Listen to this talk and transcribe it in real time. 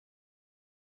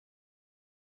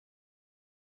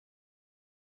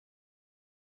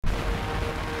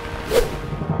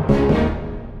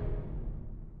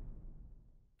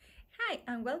Hi,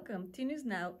 and welcome to News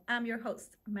Now. I'm your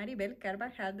host, Maribel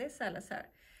Carvajal de Salazar.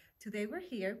 Today we're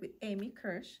here with Amy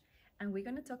Kirsch, and we're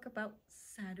going to talk about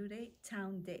Saturday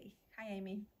Town Day. Hi,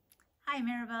 Amy. Hi,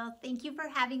 Maribel. Thank you for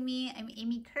having me. I'm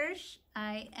Amy Kirsch.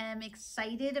 I am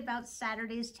excited about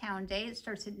Saturday's Town Day. It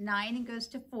starts at 9 and goes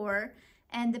to 4.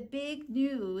 And the big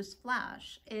news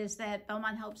flash is that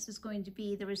Belmont Helps is going to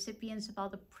be the recipients of all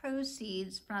the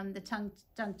proceeds from the dunk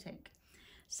tank.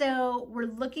 So we're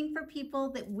looking for people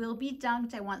that will be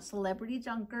dunked. I want celebrity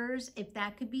dunkers. If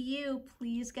that could be you,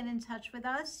 please get in touch with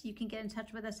us. You can get in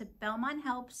touch with us at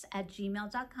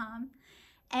belmonthelps@gmail.com.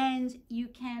 And you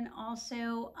can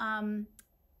also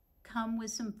come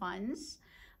with some funds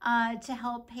to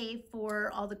help pay for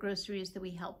all the groceries that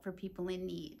we help for people in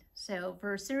need. So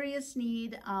for serious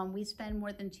need, we spend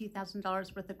more than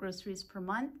 $2,000 worth of groceries per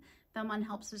month. Belmont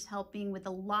Helps is helping with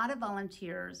a lot of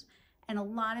volunteers and a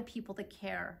lot of people that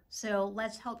care. So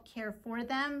let's help care for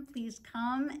them. Please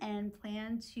come and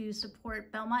plan to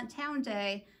support Belmont Town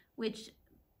Day, which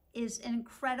is an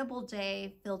incredible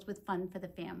day filled with fun for the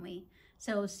family.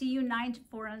 So see you 9 to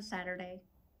 4 on Saturday.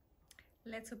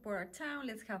 Let's support our town.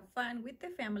 Let's have fun with the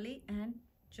family and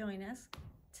join us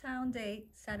Town Day,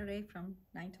 Saturday from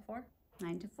 9 to 4.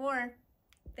 9 to 4.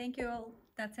 Thank you all.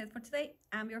 That's it for today.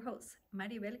 I'm your host,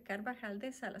 Maribel Carvajal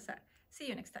de Salazar. See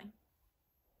you next time.